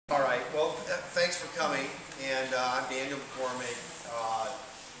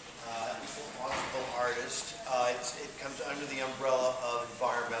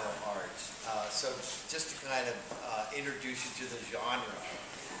kind of introduce you to the genre.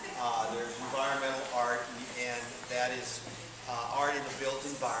 There's environmental art, and that is art in the built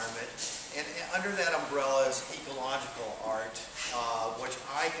environment. And under that umbrella is ecological art, which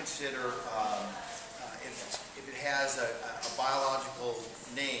I consider, if it has a biological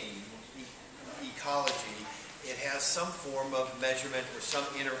name, ecology, it has some form of measurement or some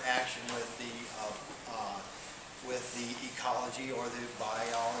interaction with the ecology or the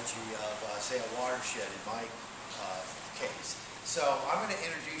biology of, say, a watershed in my case. So I'm going to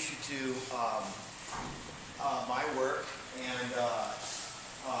introduce you to my work, and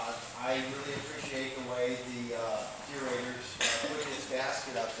I really appreciate the way the curators put this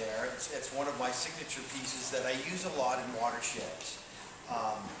basket up there. It's one of my signature pieces that I use a lot in watersheds.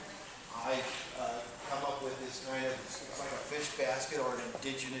 I've come up with this kind of, it's like a fish basket or an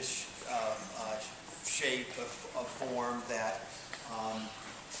indigenous shape of form that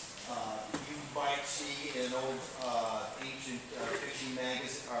you might see in old ancient fishing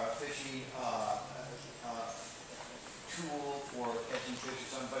magazine, fishing tool for catching fish or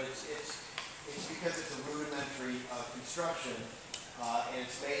something, but it's because it's a rudimentary construction, and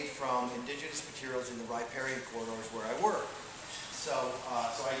it's made from indigenous materials in the riparian corridors where I work. So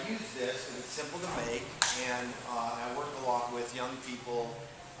I use this because it's simple to make, and I work a lot with young people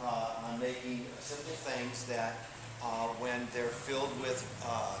on making simple things that when they're filled with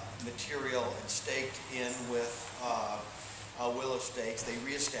material and staked in with willow stakes, they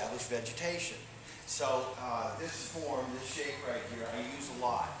reestablish vegetation. So this form, this shape right here, I use a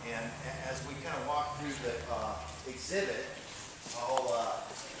lot. And as we kind of walk through the exhibit, I'll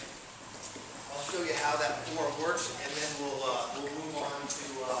show you how that form works, and then we'll move on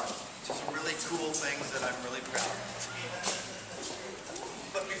to some really cool things that I'm really proud of.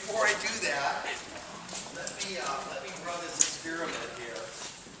 But before I do that, let me run this experiment here.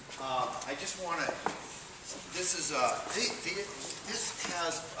 I just want to. This is this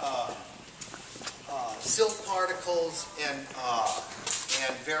has silt particles and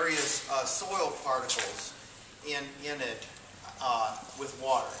various soil particles in it with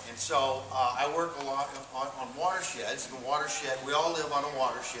water. And so I work a lot on watersheds. In a watershed, we all live on a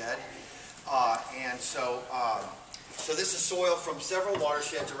watershed, and so this is soil from several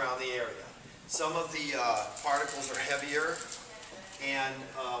watersheds around the area. Some of the particles are heavier, and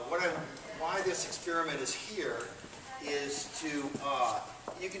why this experiment is here is to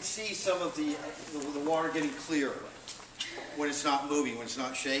you can see some of the water getting clearer when it's not moving, when it's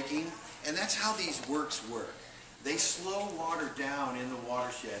not shaking, and that's how these works work. They slow water down in the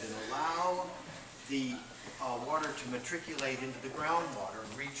watershed and allow the water to matriculate into the groundwater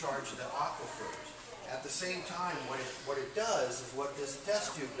and recharge the aquifers. At the same time, what it does is what this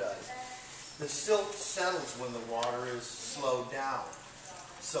test tube does. The silt settles when the water is slowed down.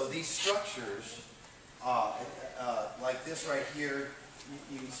 So these structures, like this right here,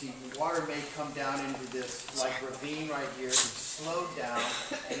 you can see the water may come down into this like ravine right here. It's slowed down,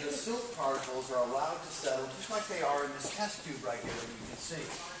 and the silt particles are allowed to settle just like they are in this test tube right here that you can see.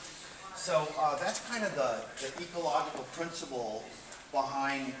 So that's kind of the ecological principle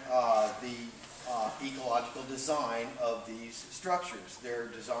behind the ecological design of these structures. They're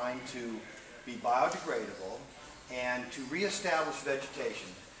designed to be biodegradable and to reestablish vegetation.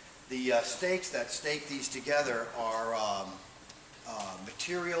 The stakes that stake these together are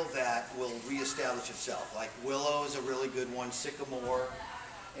material that will reestablish itself. Like willow is a really good one, sycamore,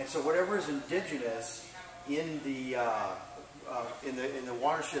 and so whatever is indigenous in the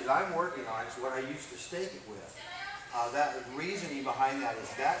watershed that I'm working on is what I used to stake it with. That reasoning behind that is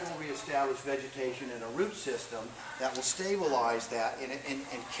that will reestablish vegetation in a root system that will stabilize that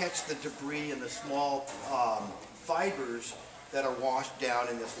and catch the debris and the small fibers that are washed down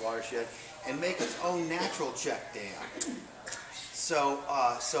in this watershed and make its own natural check dam. So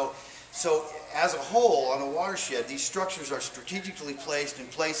as a whole, on a watershed, these structures are strategically placed in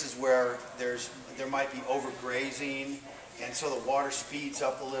places where there might be overgrazing, and so the water speeds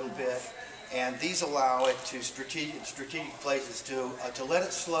up a little bit. And these allow it to strategic places to let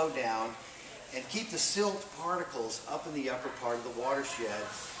it slow down and keep the silt particles up in the upper part of the watershed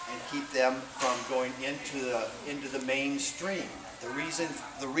and keep them from going into the mainstream. The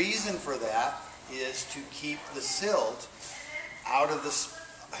reason for that is to keep the silt out of the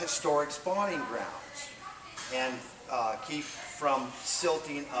historic spawning grounds and keep from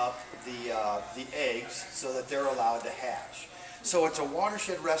silting up the eggs so that they're allowed to hatch. So it's a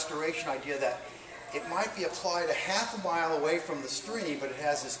watershed restoration idea that it might be applied a half a mile away from the stream, but it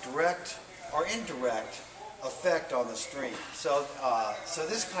has this direct or indirect effect on the stream. So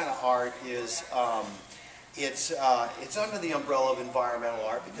this kind of art is it's under the umbrella of environmental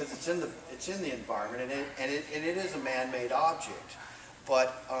art because it's in the environment, and it is a man-made object,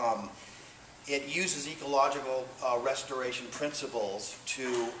 but it uses ecological restoration principles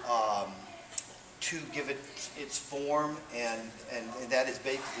to give it its form, and that is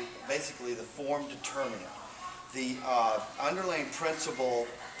basically the form determinant. The underlying principle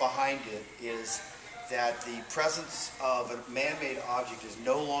behind it is that the presence of a man-made object is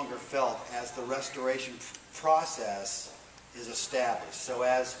no longer felt as the restoration process is established. So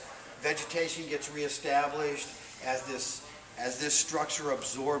as vegetation gets reestablished, as this structure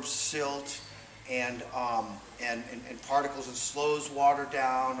absorbs silt and particles and slows water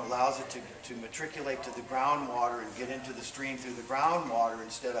down, allows it to matriculate to the groundwater and get into the stream through the groundwater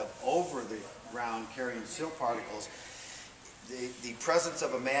instead of over the ground carrying silt particles, the presence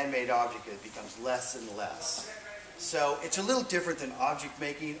of a man-made object becomes less and less. So it's a little different than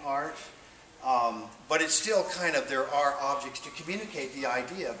object-making art, but it's still kind of, there are objects to communicate the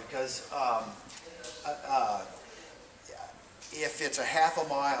idea, because if it's a half a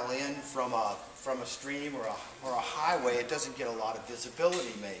mile in from a stream or a highway, it doesn't get a lot of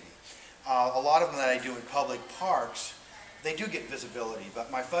visibility maybe. A lot of them that I do in public parks, they do get visibility, but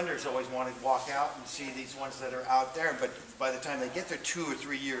my funders always want to walk out and see these ones that are out there, but by the time they get there 2 or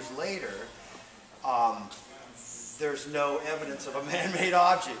 3 years later, there's no evidence of a man-made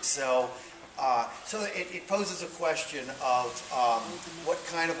object. So it poses a question of what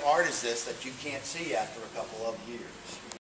kind of art is this that you can't see after a couple of years.